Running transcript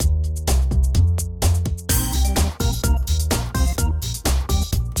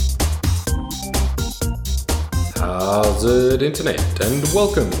How's it, Internet? And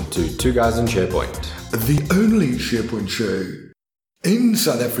welcome to Two Guys in SharePoint. The only SharePoint show in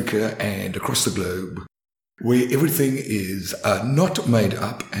South Africa and across the globe where everything is not made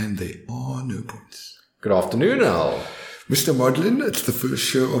up and there are no points. Good afternoon, Al. Mr. Modlin, it's the first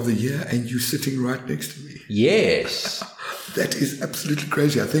show of the year and you're sitting right next to me. Yes. That is absolutely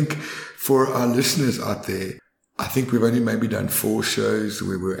crazy. I think for our listeners out there, I think we've only maybe done 4 shows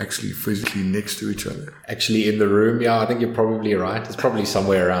where we're actually physically next to each other. Actually in the room, yeah, I think you're probably right. It's probably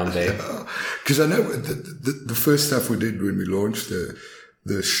somewhere around there. Because I know the first stuff we did when we launched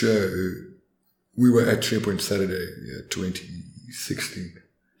the show, we were at SharePoint Saturday 2016.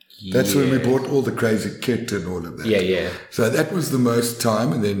 That's when we bought all the crazy kit and all of that. Yeah. So that was the most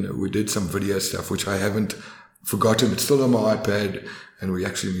time. And then we did some video stuff, which I haven't forgotten. It's still on my iPad and we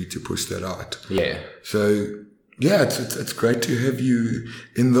actually need to push that out. Yeah. So yeah, it's great to have you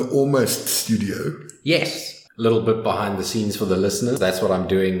in the almost studio. Yes. A little bit behind the scenes for the listeners. That's what I'm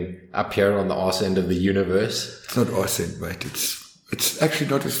doing up here on the arse end of the universe. It's not arse end, mate. It's actually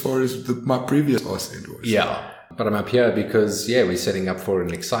not as far as my previous arse end was. Yeah. But I'm up here because, we're setting up for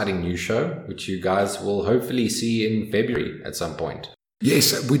an exciting new show, which you guys will hopefully see in February at some point.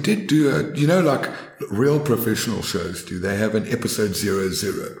 Yes, we did do like real professional shows do. They have an episode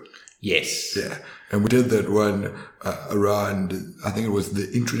 00. Yes. Yeah. And we did that one around, I think it was the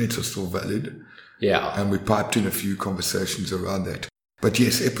intranets are still valid. Yeah. And we piped in a few conversations around that. But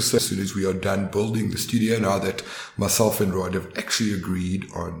yes, episodes, as soon as we are done building the studio, now that myself and Rod have actually agreed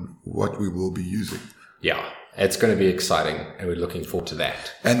on what we will be using. Yeah. It's going to be exciting, and we're looking forward to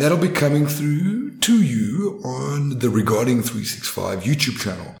that. And that'll be coming through to you on the Regarding 365 YouTube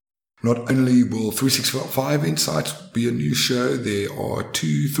channel. Not only will 365 Insights be a new show, there are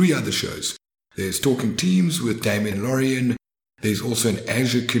 3 other shows. There's Talking Teams with Damien Lorien. There's also an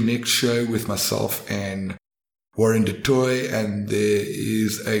Azure Connect show with myself and Warren DeToy. And there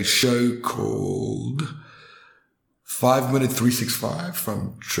is a show called 5 Minute 365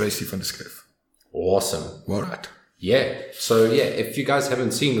 from Tracy van der Schoof. Awesome. All right. Yeah. So, if you guys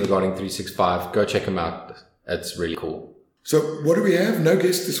haven't seen Regarding 365, go check them out. It's really cool. So, what do we have? No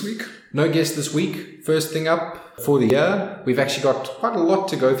guest this week? No guest this week. First thing up for the year. We've actually got quite a lot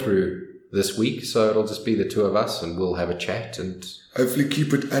to go through this week, so it'll just be the 2 of us and we'll have a chat and hopefully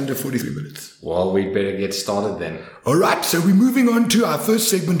keep it under 43 minutes. Well, we'd better get started then. All right. So, we're moving on to our first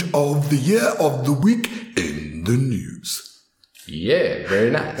segment of the year of the week in the news. Yeah, very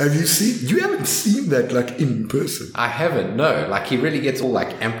nice. You haven't seen that in person? I haven't, no. He really gets all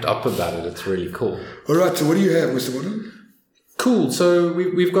amped up about it. It's really cool. All right, so what do you have, Mr. Warren? Cool. So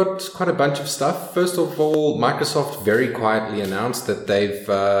we've got quite a bunch of stuff. First of all, Microsoft very quietly announced that they've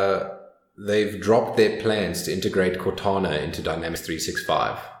dropped their plans to integrate Cortana into Dynamics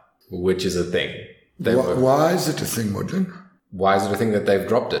 365, which is a thing. Why is it a thing, Modlin? Why is it a thing that they've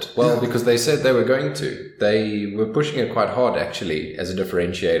dropped it? Well, because they said they were going to. They were pushing it quite hard, actually, as a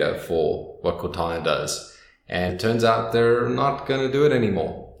differentiator for what Cortana does. And it turns out they're not going to do it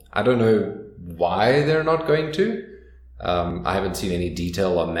anymore. I don't know why they're not going to. I haven't seen any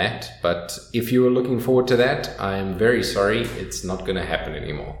detail on that. But if you were looking forward to that, I'm very sorry. It's not going to happen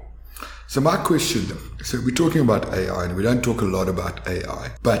anymore. So my question, so we're talking about AI, and we don't talk a lot about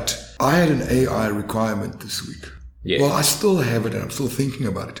AI. But I had an AI requirement this week. Yeah. Well, I still have it and I'm still thinking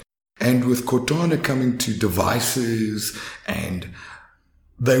about it. And with Cortana coming to devices and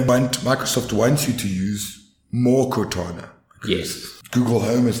Microsoft wants you to use more Cortana. Yes. Google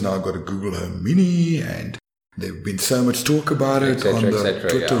Home has now got a Google Home Mini and there's been so much talk about it on the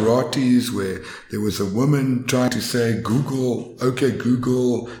Twitterati where there was a woman trying to say Google,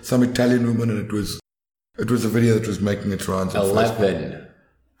 some Italian woman, and it was a video that was making its rounds. 11.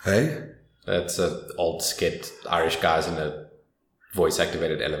 Hey? That's an old skit, Irish guys in a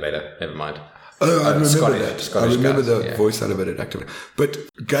voice-activated elevator. Never mind. Oh, I remember that. Scottish I remember guys, the voice-activated activator. But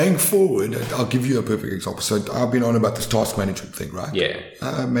going forward, I'll give you a perfect example. So I've been on about this task management thing, right? Yeah.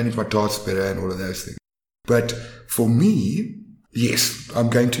 I manage my tasks better and all of those things. But for me, yes, I'm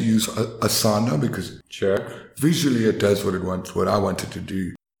going to use Asana because visually it does what I wanted to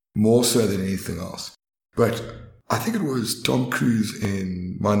do, more so than anything else. But I think it was Tom Cruise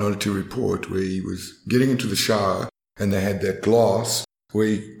in Minority Report where he was getting into the shower and they had that glass where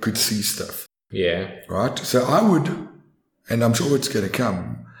he could see stuff. Yeah. Right? So I would, and I'm sure it's going to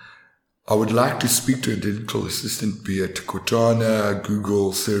come, I would like to speak to a digital assistant, be it Cortana,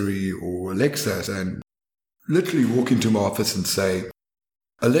 Google, Siri, or Alexa, and literally walk into my office and say,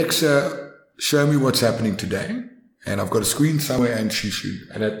 Alexa, show me what's happening today. And I've got a screen somewhere, and she should.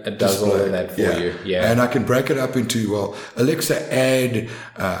 And it does all of that for you. Yeah. And I can break it up into, well, Alexa, add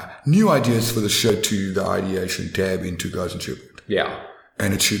new ideas for the show to the ideation tab into Guys and Shepherd. Yeah.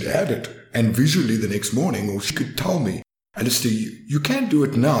 And it should add it. And visually the next morning, or she could tell me, Alistair, you can do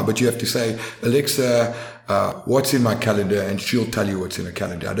it now, but you have to say, Alexa, what's in my calendar? And she'll tell you what's in a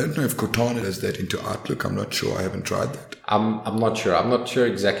calendar. I don't know if Cortana does that into Outlook. I'm not sure. I haven't tried that. I'm not sure. I'm not sure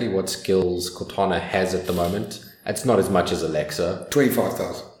exactly what skills Cortana has at the moment. It's not as much as Alexa.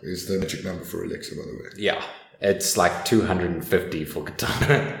 25,000 is the magic number for Alexa, by the way. Yeah. It's like 250 for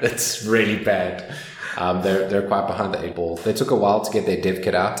Cortana. It's really bad. They're quite behind the eight ball. They took a while to get their dev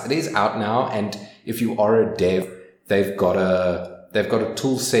kit out. It is out now, and if you are a dev, they've got a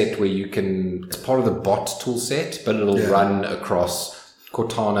tool set where you can, it's part of the bot tool set, but it'll run across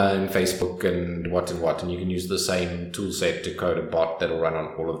Cortana and Facebook and what, and you can use the same tool set to code a bot that'll run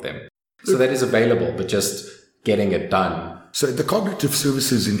on all of them. So that is available, but just getting it done. So the cognitive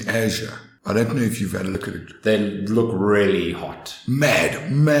services in Azure, I don't know if you've had a look at it. They look really hot. Mad.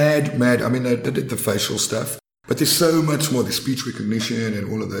 I mean, they did the facial stuff, but there's so much more. There's speech recognition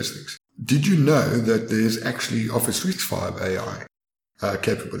and all of those things. Did you know that there's actually Office 365 AI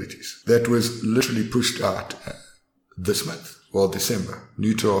capabilities that was literally pushed out this month? Well, December.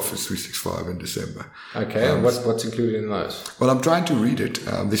 New to Office 365 in December. Okay, what's included in those? Well, I'm trying to read it.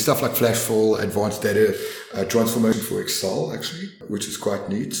 There's stuff like flash fill, advanced data transformation for Excel, actually, which is quite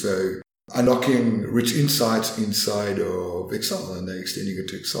neat. So unlocking rich insights inside of Excel, and they're extending it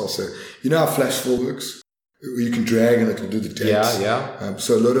to Excel. So you know how flash fill works? You can drag and it'll do the dates. Yeah.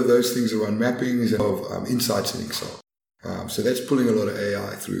 So a lot of those things around mappings of insights in Excel. So that's pulling a lot of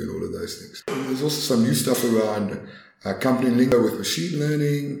AI through and all of those things. There's also some new stuff around company lingo with machine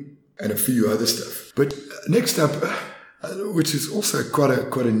learning and a few other stuff. But next up, which is also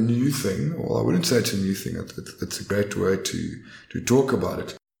quite a new thing, well, I wouldn't say it's a new thing. It's a great way to talk about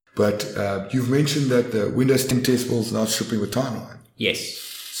it. But you've mentioned that the Windows 10 testable is now shipping with timeline. Yes.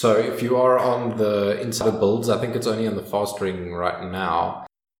 So if you are on the Insider builds, I think it's only on the fast ring right now.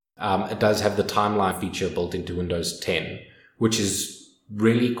 It does have the timeline feature built into Windows 10, which is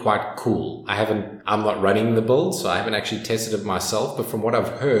really quite cool. I'm not running the build, so I haven't actually tested it myself, but from what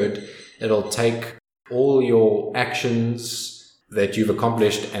I've heard, it'll take all your actions that you've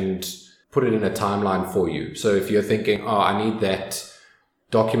accomplished and put it in a timeline for you. So if you're thinking, I need that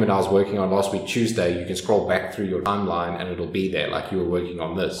document I was working on last week, Tuesday, you can scroll back through your timeline and it'll be there, like you were working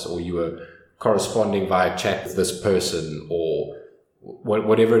on this, or you were corresponding via chat with this person, or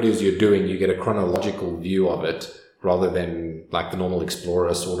whatever it is you're doing, you get a chronological view of it rather than like the normal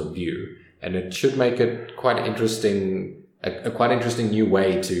Explorer sort of view. And it should make it quite interesting, a quite interesting new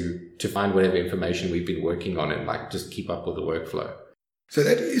way to find whatever information we've been working on and like just keep up with the workflow. So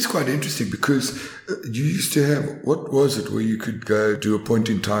that is quite interesting because you used to have, what was it, where you could go do a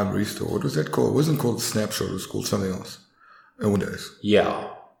point-in-time restore? What was that called? It wasn't called Snapshot. It was called something else in Windows. Yeah,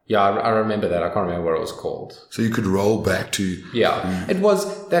 I remember that. I can't remember what it was called. So you could roll back to... Yeah, it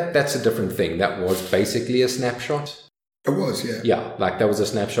was... That's a different thing. That was basically a snapshot. It was, yeah. Yeah, like that was a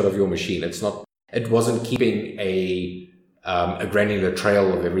snapshot of your machine. It wasn't keeping a granular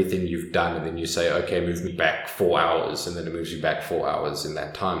trail of everything you've done, and then you say, okay, move me back 4 hours, and then it moves you back 4 hours in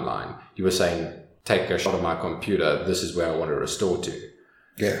that timeline. You were saying, take a shot of my computer, this is where I want to restore to.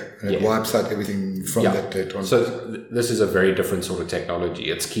 Yeah, and it wipes out everything from that date on. So this is a very different sort of technology.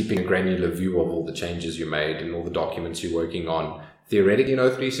 It's keeping a granular view of all the changes you made and all the documents you're working on. Theoretically,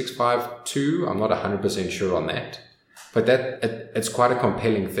 365 too, I'm not 100% sure on that. But it's quite a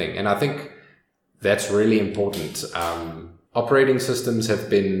compelling thing. And I think that's really important. Operating systems have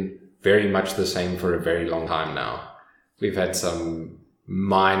been very much the same for a very long time now. We've had some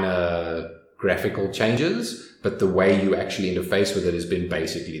minor graphical changes, but the way you actually interface with it has been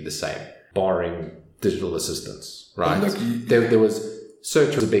basically the same, barring digital assistants, right? There was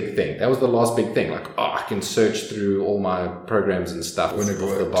search was a big thing. That was the last big thing. Like, I can search through all my programs and stuff off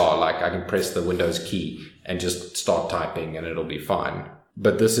the bar. Like I can press the Windows key and just start typing and it'll be fine.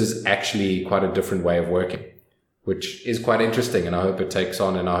 But this is actually quite a different way of working, which is quite interesting. And I hope it takes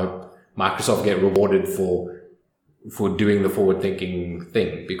on, and I hope Microsoft get rewarded for doing the forward-thinking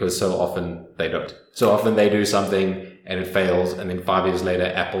thing, because so often they don't. So often they do something and it fails, and then 5 years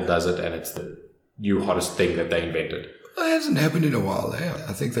later Apple does it and it's the new hottest thing that they invented. Well, it hasn't happened in a while.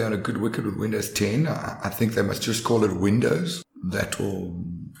 I think they're on a good wicket with Windows 10. I think they must just call it Windows. That'll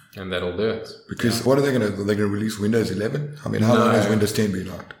do it. Because what are they going to do? They're going to release Windows 11? I mean, how long has Windows 10 been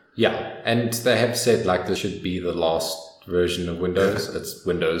out? Yeah, and they have said like this should be the last version of Windows. Yeah. It's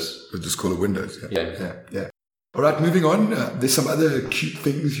Windows. We'll just call it Windows. Yeah. All right, moving on. There's some other cute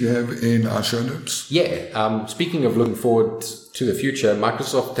things you have in our show notes. Yeah. Speaking of looking forward to the future,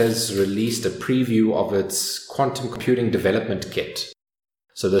 Microsoft has released a preview of its quantum computing development kit.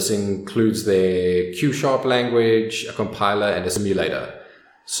 So this includes their Q# language, a compiler, and a simulator.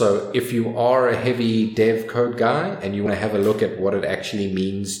 So if you are a heavy dev code guy and you want to have a look at what it actually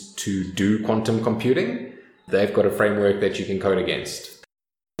means to do quantum computing, they've got a framework that you can code against.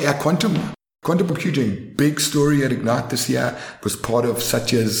 Yeah, quantum computing, big story at Ignite this year, was part of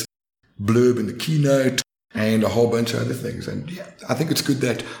Satya's blurb in the keynote and a whole bunch of other things. And yeah, I think it's good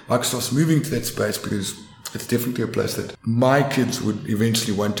that Microsoft's moving to that space because it's definitely a place that my kids would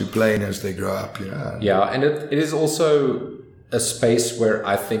eventually want to play in as they grow up. Yeah, and it is also a space where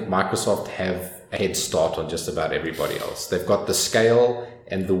I think Microsoft have a head start on just about everybody else. They've got the scale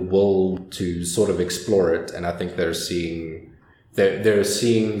and the will to sort of explore it, and I think they're seeing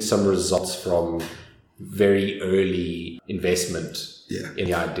some results from very early investment in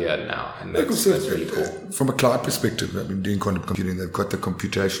the idea now, and that's really cool. From a cloud perspective, I mean, doing quantum computing, they've got the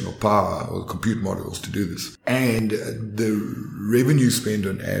computational power or the compute models to do this, and the revenue spend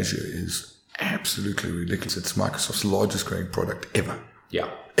on Azure is absolutely ridiculous. It's Microsoft's largest growing product ever. Yeah,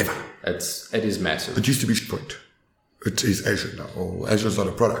 ever. It is massive. It used to be SharePoint. It is Azure now. Or Azure's not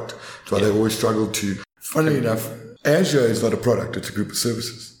a product. That's why they've always struggled to. Funnily enough, Azure is not a product. It's a group of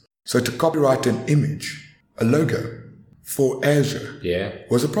services. So to copyright an image, a logo for Azure,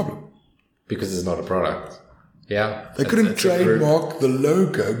 was a problem because it's not a product. Yeah, they couldn't trademark the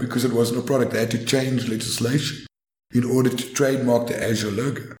logo because it wasn't a product. They had to change legislation in order to trademark the Azure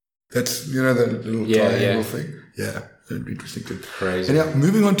logo. That's, the little triangle thing. Yeah, interesting too. Crazy. And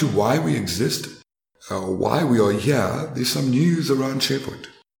moving on to why we exist, why we are here, there's some news around SharePoint.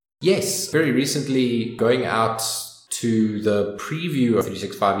 Yes, very recently, going out to the preview of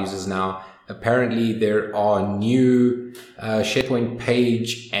 365 users now, apparently there are new SharePoint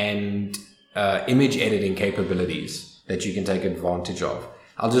page and image editing capabilities that you can take advantage of.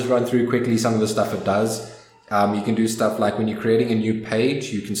 I'll just run through quickly some of the stuff it does. You can do stuff like when you're creating a new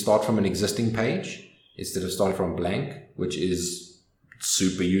page, you can start from an existing page instead of starting from blank, which is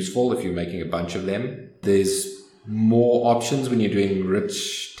super useful if you're making a bunch of them. There's more options when you're doing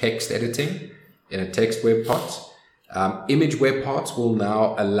rich text editing in a text web part. Image web parts will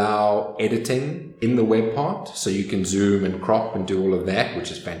now allow editing in the web part, so you can zoom and crop and do all of that,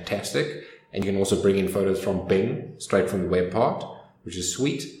 which is fantastic. And you can also bring in photos from Bing straight from the web part, which is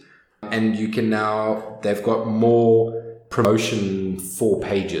sweet. And you can now, they've got more promotion for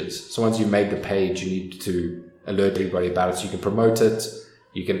pages. So once you've made the page, you need to alert everybody about it. So you can promote it,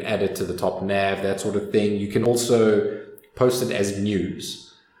 you can add it to the top nav, that sort of thing. You can also post it as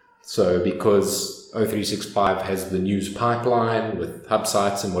news. So because O365 has the news pipeline with hub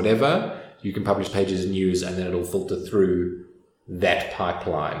sites and whatever, you can publish pages as news and then it'll filter through that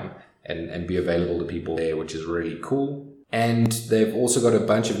pipeline and be available to people there, which is really cool. And they've also got a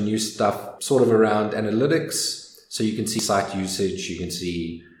bunch of new stuff sort of around analytics. So you can see site usage, you can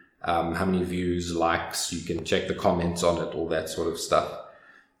see how many views, likes, you can check the comments on it, all that sort of stuff.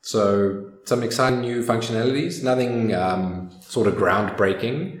 So some exciting new functionalities, nothing sort of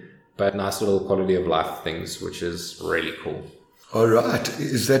groundbreaking, but nice little quality of life things, which is really cool. All right.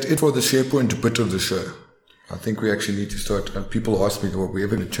 Is that it for the SharePoint bit of the show? I think we actually need to start. People ask me, "Are we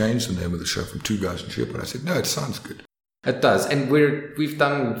ever going to change the name of the show from Two Guys in SharePoint?" I said, no, it sounds good. It does, and we've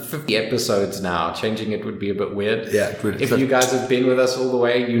done 50 episodes now. Changing it would be a bit weird. Yeah, it would. If you guys have been with us all the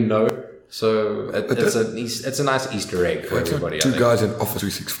way, So it's a nice Easter egg for everybody. Two guys in Office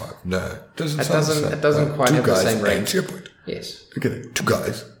 365. No, it doesn't quite have the same range. Two guys and SharePoint. Yes. Look at it. Two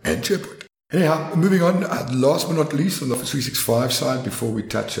guys and SharePoint. Anyhow, moving on. Last but not least, on the Office 365 side, before we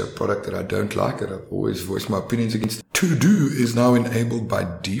touch a product that I don't like, that I've always voiced my opinions against, To Do is now enabled by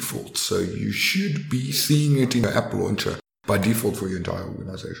default. So you should be seeing it in your app launcher by default for your entire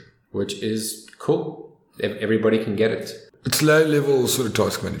organization. Which is cool. Everybody can get it. It's low-level sort of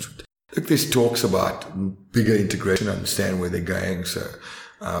task management. Look, there's talks about bigger integration, understand where they're going. So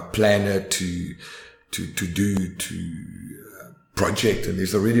Planner to project, and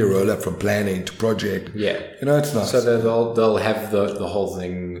there's already a roll-up from Planner into project. Yeah. It's nice. So they'll have the whole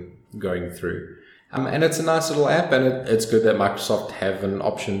thing going through. And it's a nice little app, and it's good that Microsoft have an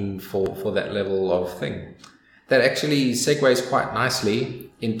option for that level of thing. That actually segues quite nicely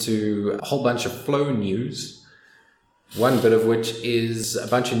into a whole bunch of Flow news. One bit of which is a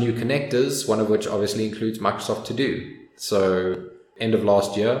bunch of new connectors, one of which obviously includes Microsoft To Do. So end of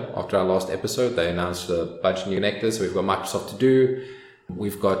last year, after our last episode, they announced a bunch of new connectors. So we've got Microsoft To Do.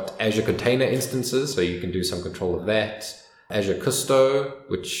 We've got Azure Container Instances, so you can do some control of that. Azure Custo,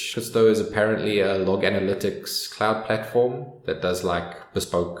 which Custo is apparently a log analytics cloud platform that does like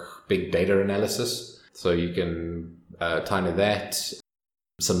bespoke big data analysis. So you can tie into that.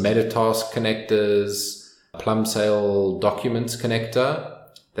 Some Metatask connectors, Plum Sale Documents connector.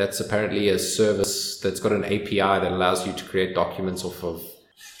 That's apparently a service that's got an API that allows you to create documents off of.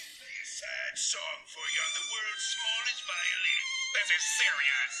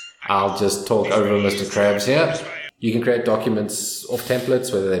 I'll just talk over Mr. Krabs here. You can create documents off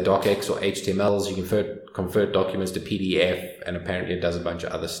templates, whether they're docx or HTMLs. You can convert documents to PDF, and apparently it does a bunch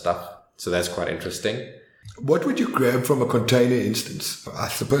of other stuff. So that's quite interesting. What would you grab from a container instance? I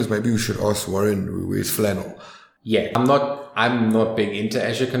suppose maybe we should ask Warren who wears flannel. Yeah, I'm not big into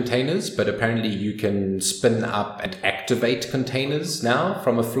Azure containers, but apparently you can spin up and activate containers now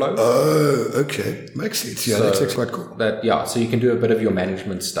from a flow. Oh, okay. Makes sense. Yeah, So that's quite cool. So you can do a bit of your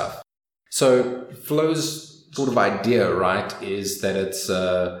management stuff. So Flow's sort of idea, right, is that it's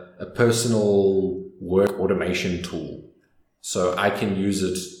a personal work automation tool. So I can use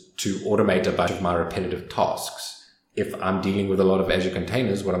it to automate a bunch of my repetitive tasks. If I'm dealing with a lot of Azure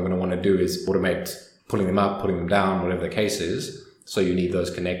containers, what I'm going to want to do is automate pulling them up, putting them down, whatever the case is. So you need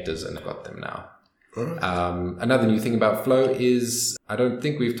those connectors, and I've got them now. All right. Another new thing about Flow is, I don't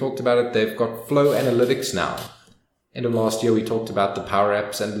think we've talked about it, they've got Flow Analytics now. End of last year, we talked about the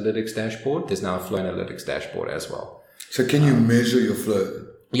PowerApps Analytics dashboard. There's now a Flow Analytics dashboard as well. So can you measure your flow?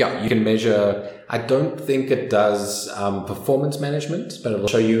 Yeah, you can measure. I don't think it does performance management, but it will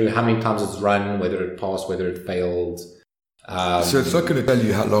show you how many times it's run, whether it passed, whether it failed. So it's not going to tell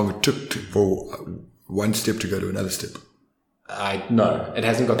you how long it took for one step to go to another step. No, it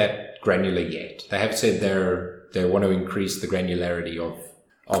hasn't got that granular yet. They have said they want to increase the granularity of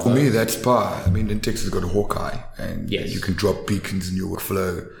For me, that's Pi. I mean, in Texas, got a Hawkeye, and Yes. you can drop beacons in your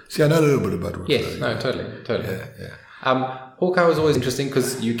workflow. See, I know a little bit about workflow. Yes, no, totally. Yeah. Hawkeye was always interesting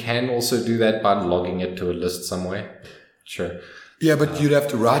because you can also do that by logging it to a list somewhere. Sure. Yeah, but you'd have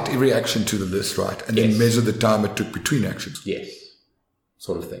to write every action to the list, right? And Yes. then measure the time it took between actions. Yes.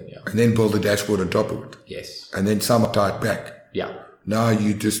 Sort of thing, yeah. And then build a dashboard on top of it. Yes. And then somehow tie it back. Yeah. Now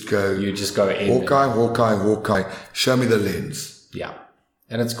you just go, You just go in. Hawkeye, show me the lens. Yeah.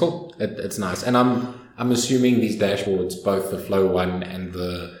 And it's cool. It's nice. And I'm assuming these dashboards, both the Flow one and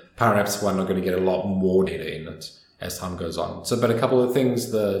the PowerApps one, are going to get a lot more data in it as time goes on. So, but a couple of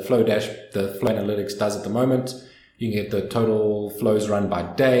things the Flow Analytics does at the moment, you can get the total flows run by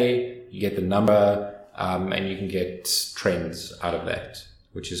day, you get the number, and you can get trends out of that,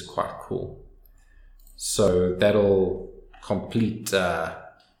 which is quite cool. So that'll complete the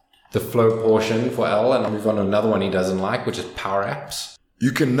Flow portion for Al, and I'll move on to another one he doesn't like, which is PowerApps.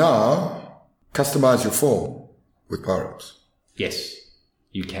 You can now customize your form with PowerApps. Yes,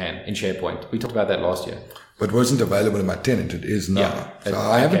 you can in SharePoint. We talked about that last year. But wasn't available in my tenant. It is now. Yeah. So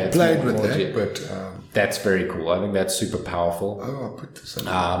I haven't it's played more with that, legit. but... That's very cool. I think that's super powerful. I'll put this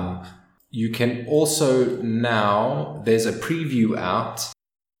on. You can also now, there's a preview out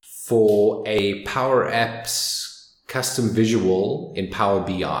for a PowerApps custom visual in Power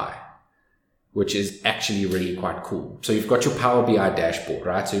BI, which is actually really quite cool. So you've got your Power BI dashboard,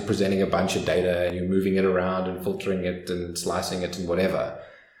 right? So you're presenting a bunch of data and you're moving it around and filtering it and slicing it and whatever.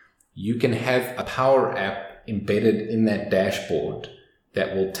 You can have a Power App embedded in that dashboard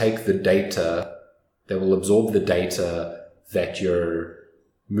that will take the data, that will absorb the data that you're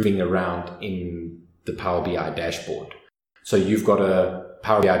moving around in the Power BI dashboard. So you've got a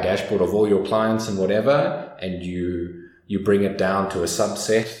Power BI dashboard of all your clients and whatever, and you bring it down to a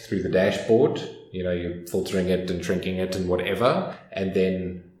subset through the dashboard. You know, you're filtering it and shrinking it and whatever, and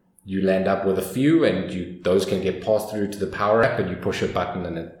then you land up with a few, and those can get passed through to the Power App, and you push a button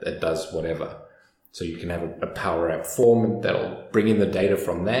and it does whatever. So you can have a Power App form that'll bring in the data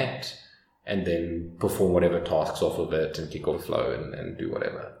from that, and then perform whatever tasks off of it and kick off flow and do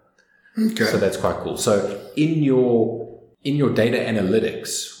whatever. Okay. So that's quite cool. So in your data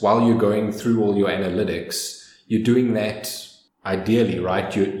analytics, while you're going through all your analytics, you're doing that ideally,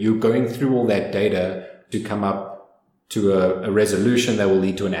 right? You're going through all that data to come up to a resolution that will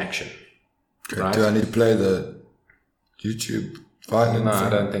lead to an action. Okay. Right? Do I need to play the YouTube file? No, I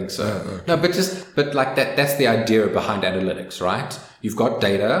don't think so. Oh, okay. No, but like that's the idea behind analytics, right? You've got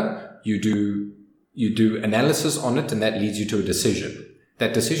data, you do analysis on it, and that leads you to a decision.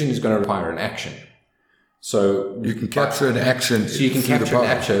 That decision is going to require an action. So You can capture an action. So you can through the capture an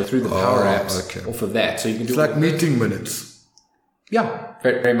Power- action through the Power Apps okay. off of that. So you can do It's like meeting minutes. Yeah,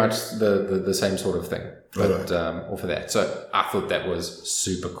 very, very much the same sort of thing, but Right. off of that. So I thought that was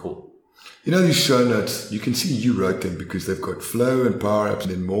super cool. You know these show notes, you can see you wrote them because they've got flow and power apps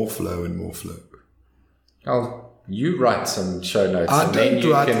and then more flow and more flow. Oh, You write some show notes. I and don't then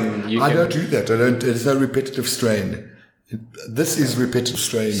you write. can, you I can, don't do that. I don't. There's no repetitive strain. This is repetitive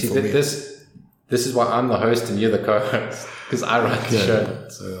strain see, for me. This is why I'm the host and you're the co-host, because I write the show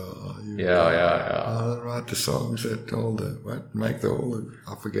notes. Yeah. I write the songs that hold the what? Make the whole.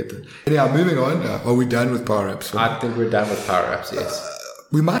 I forget that. Anyhow, moving on. Are we done with PowerApps? I think we're done with PowerApps. Yes.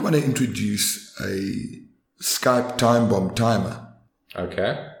 We might want to introduce a Skype time bomb timer.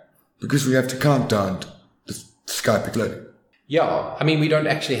 Okay. Because we have to count down the Skype exploding. Yeah, I mean, we don't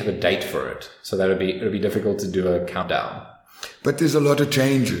actually have a date for it, so it'll be difficult to do a countdown. But there's a lot of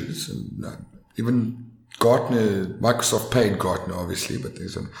changes, and even Gartner, Microsoft paid Gartner, obviously, but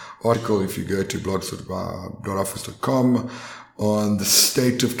there's an article if you go to blogs.office.com on the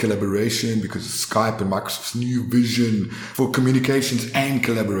state of collaboration because of Skype and Microsoft's new vision for communications and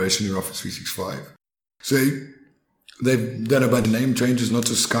collaboration in Office 365. So they've done a bunch of name changes, not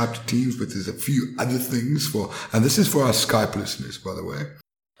just Skype to Teams, but there's a few other things and this is for our Skype listeners, by the way.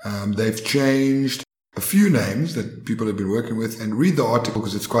 They've changed a few names that people have been working with, and read the article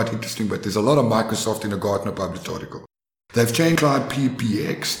because it's quite interesting, but there's a lot of Microsoft in a Gartner published article. They've changed Cloud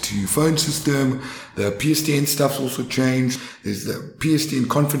PBX to phone system. The PSTN stuff's also changed. There's the PSTN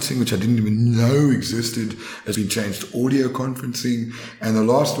conferencing, which I didn't even know existed, has been changed to audio conferencing. And the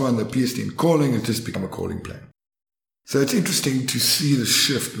last one, the PSTN calling, has just become a calling plan. So it's interesting to see the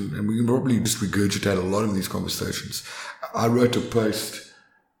shift, and we can probably just regurgitate a lot of these conversations. I wrote a post,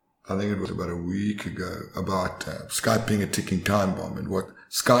 I think it was about a week ago, about Skype being a ticking time bomb and what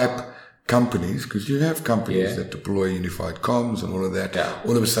Skype companies, because you have companies that deploy unified comms and all of that. Yeah.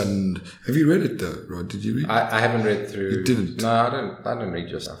 All of a sudden, have you read it though, Rod? Did you read it? I haven't read through. You didn't? No, I don't read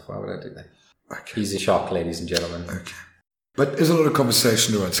your stuff. Why would I do that? Okay. He's a shark, ladies and gentlemen. Okay. But there's a lot of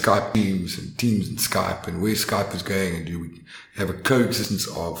conversation around Skype Teams and Skype and where Skype is going, and do we have a coexistence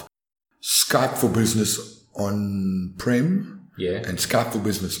of Skype for Business on-prem and Skype for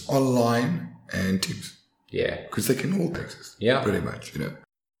Business online and Teams. Yeah. Because they can all coexist. Yeah. Pretty much,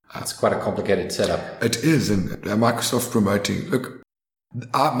 It's quite a complicated setup. It is, and Microsoft's promoting. Look,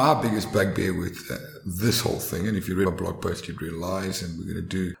 my biggest bugbear with this whole thing, and if you read my blog post, you'd realize, and we're going to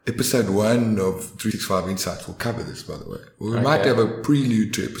do episode 1 of 365 Insights. We'll cover this, by the way. Well, we might have a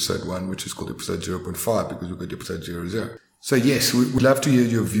prelude to episode 1, which is called episode 0.5, because we've got episode 00. So yes, we'd love to hear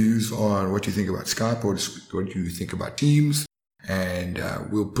your views on what you think about Skype, or what you think about Teams, and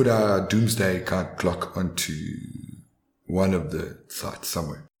we'll put our doomsday clock onto one of the sites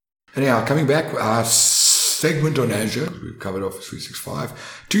somewhere. Anyhow, coming back, our segment on Azure, we've covered Office 365.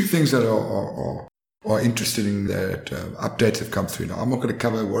 2 things that are interesting that updates have come through. Now, I'm not going to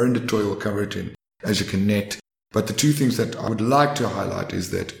cover, Warren DeToy will cover it in Azure Connect, but the 2 things that I would like to highlight is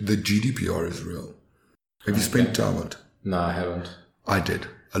that the GDPR is real. Have you spent time on it? No, I haven't. I did.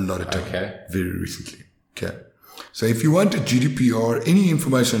 A lot of time. Very recently. Okay. So if you want a GDPR, any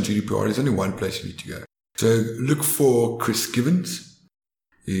information on GDPR, there's only one place you need to go. So look for Chris Givens.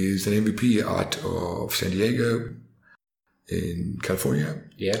 He's an MVP out of San Diego in California.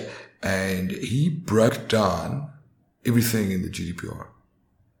 Yeah. And he broke down everything in the GDPR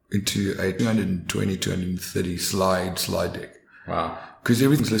into a 230 slide deck. Wow. Because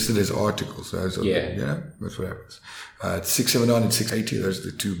everything's listed as articles. So that's what happens. 679 and 680, those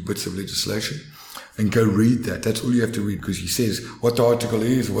are the 2 bits of legislation. And go read that. That's all you have to read, because he says what the article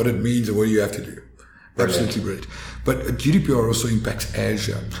is, what it means, and what you have to do. Absolutely brilliant. But GDPR also impacts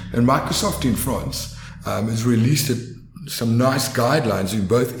Azure. And Microsoft in France has released some nice guidelines in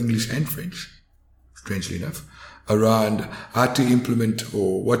both English and French, strangely enough, around how to implement,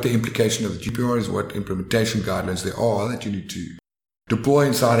 or what the implication of the GDPR is, what implementation guidelines there are that you need to deploy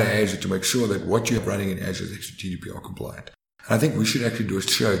inside of Azure to make sure that what you have running in Azure is actually GDPR compliant. And I think we should actually do a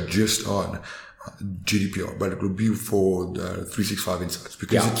show just on GDPR, but it will be for the 365 Insights,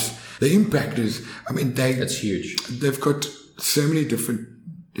 because the impact is, it's huge. They've got so many different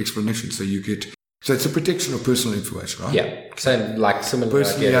explanations. So it's a protection of personal information, right? Yeah. So similar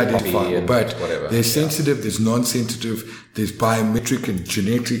personally identifiable, but whatever. There's sensitive, there's non-sensitive, there's biometric and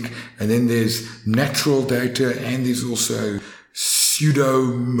genetic, and then there's natural data, and there's also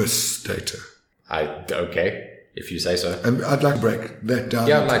pseudo-miss data. Okay. If you say so. And I'd like to break that down.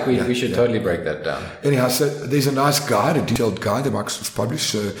 Yeah, we should totally break that down. Anyhow, so there's a nice guide, a detailed guide that Microsoft's published.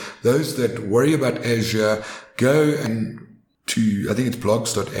 So those that worry about Azure, go and to, I think it's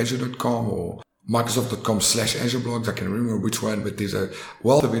blogs.azure.com or Microsoft.com/Azure blogs. I can't remember which one, but there's a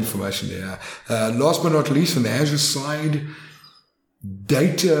wealth of information there. Last but not least, on the Azure side,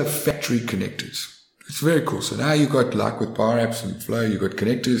 data factory connectors. It's very cool. So now you've got, like with PowerApps and Flow, you've got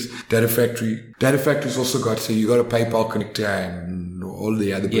connectors, Data Factory. Data Factory's also got, so you've got a PayPal connector and all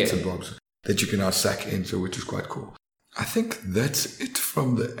the other bits and bobs. that you can now SAC enter, which is quite cool. I think that's it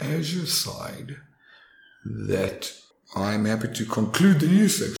from the Azure side that I'm happy to conclude the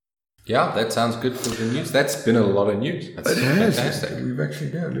news section. Yeah, that sounds good for the news. That's been a lot of news. That's fantastic. We've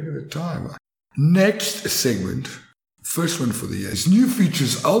actually, look at the time. Next segment, first one for the year, is new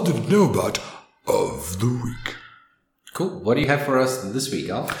features Al didn't know about of the week. Cool. What do you have for us this week,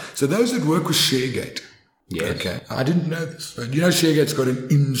 Al? So those that work with ShareGate. Yes. Okay. I didn't know this. But you know ShareGate's got an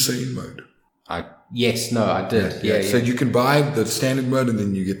insane mode. I did. Yeah. So you can buy the standard mode and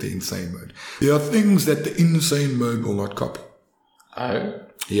then you get the insane mode. There are things that the insane mode will not copy. Oh?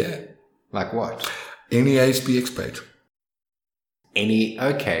 Yeah. Like what? Any ASPX page.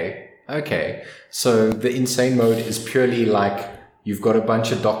 Okay. So the insane mode is purely like you've got a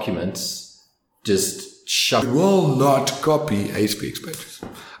bunch of documents just shoved. It will not copy ASPX pages.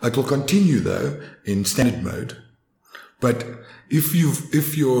 It will continue though in standard mode. But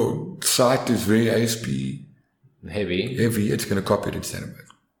if your site is very ASP heavy, it's going to copy it in standard mode.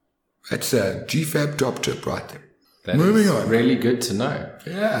 That's a GFAB top tip right there. That Moving is on. Really good to know.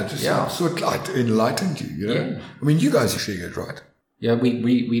 Yeah, sort of enlightened you, you know? Yeah. I mean, you guys use ShareGate, right? Yeah, we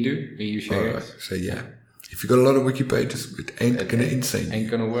do. We use ShareGate. Right. So yeah, if you've got a lot of wiki pages, it ain't going to insane.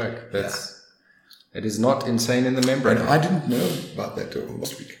 Ain't going to work. It is not insane in the membrane. And I didn't know about that till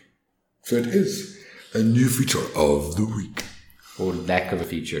last week. So it is a new feature of the week. Or lack of a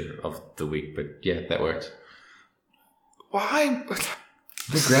feature of the week, but yeah, that works. Why?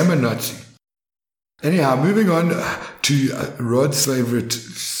 The grammar Nazi. Anyhow, moving on to Rod's favorite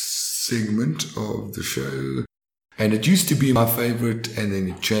segment of the show. And it used to be my favorite, and then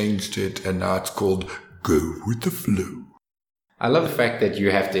he changed it, and now it's called Go With The Flow. I love the fact that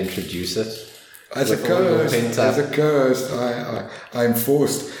you have to introduce it. As a co-host, I'm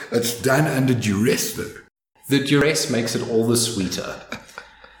forced. It's done under duress, though. The duress makes it all the sweeter.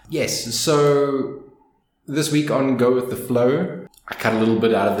 Yes, so this week on Go With The Flow, I cut a little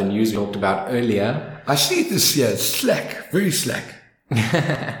bit out of the news we talked about earlier. I see this here, Slack, very Slack.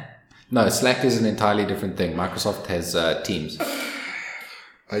 No, Slack is an entirely different thing. Microsoft has Teams.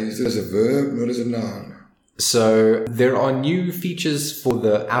 I use it as a verb, not as a noun. So there are new features for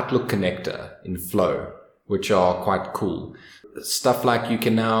the Outlook connector in Flow, which are quite cool. Stuff like you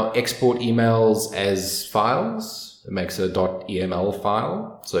can now export emails as files. It makes a .eml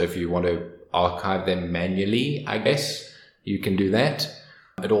file. So if you want to archive them manually, I guess, you can do that.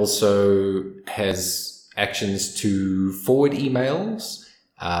 It also has actions to forward emails,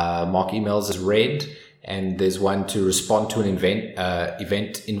 mark emails as read, and there's one to respond to an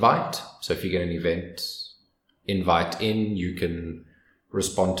event invite. So if you get an event invite in, you can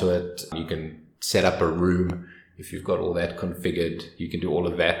respond to it. You can set up a room. If you've got all that configured, you can do all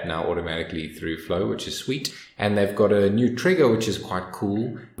of that now automatically through Flow, which is sweet. And they've got a new trigger, which is quite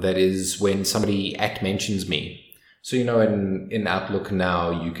cool. That is when somebody @mentions me. So, you know, in Outlook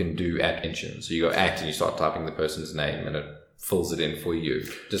now, you can do @mention. So you go and you start typing the person's name and it fills it in for you,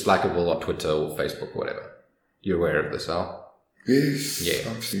 just like it will on Twitter or Facebook or whatever. You're aware of this, Al? Yes, yeah.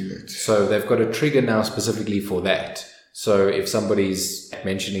 I've seen it. So they've got a trigger now specifically for that. So if somebody's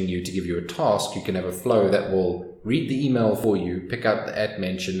mentioning you to give you a task, you can have a flow that will read the email for you, pick up the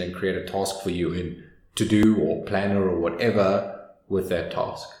 @mention and create a task for you in To-Do or Planner or whatever with that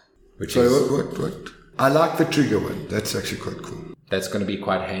task. What? I like the trigger one. That's actually quite cool. That's going to be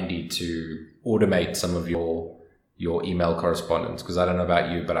quite handy to automate some of your email correspondence, because I don't know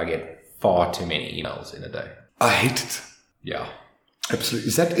about you, but I get far too many emails in a day. I hate it. Yeah. Absolutely.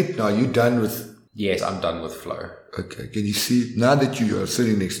 Is that it now? You're done with... Yes, I'm done with Flow. Okay. Can you see, now that you are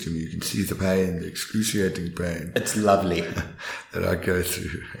sitting next to me, you can see the pain, the excruciating pain. It's lovely. that I go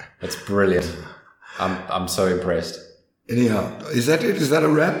through. It's brilliant. I'm so impressed. Anyhow, is that it? Is that a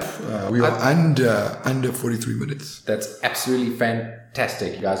wrap? We are under 43 minutes. That's absolutely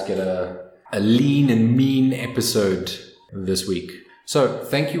fantastic. You guys get a lean and mean episode this week. So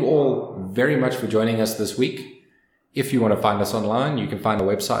thank you all very much for joining us this week. If you want to find us online, you can find our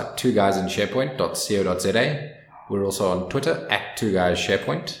website, 2guysinsharepoint.co.za. We're also on Twitter,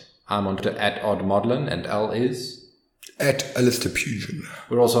 @2guyssharepoint. I'm on Twitter, @oddmodlin, and Al is? @AlistairPusion.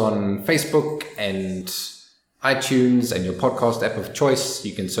 We're also on Facebook and iTunes and your podcast app of choice.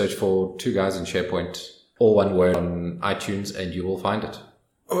 You can search for 2 Guys in SharePoint, all one word, on iTunes, and you will find it.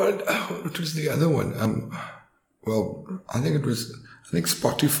 What was the other one? I think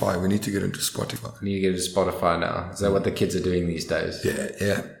Spotify. We need to get into Spotify. You need to get into Spotify now. Is that what the kids are doing these days?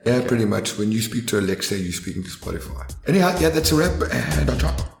 Yeah, okay. Pretty much. When you speak to Alexa, you're speaking to Spotify. Anyhow, yeah, that's a wrap, and I'll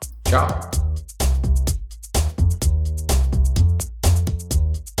talk. Ciao.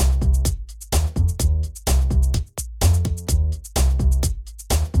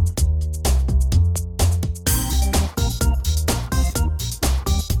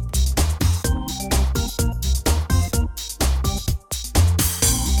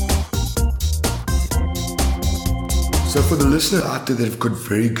 listeners out there that have got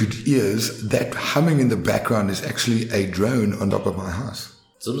very good ears, that humming in the background is actually a drone on top of my house.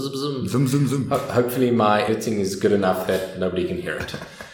 Zoom, zoom, zoom. Zoom, zoom, zoom. Hopefully my editing is good enough that nobody can hear it.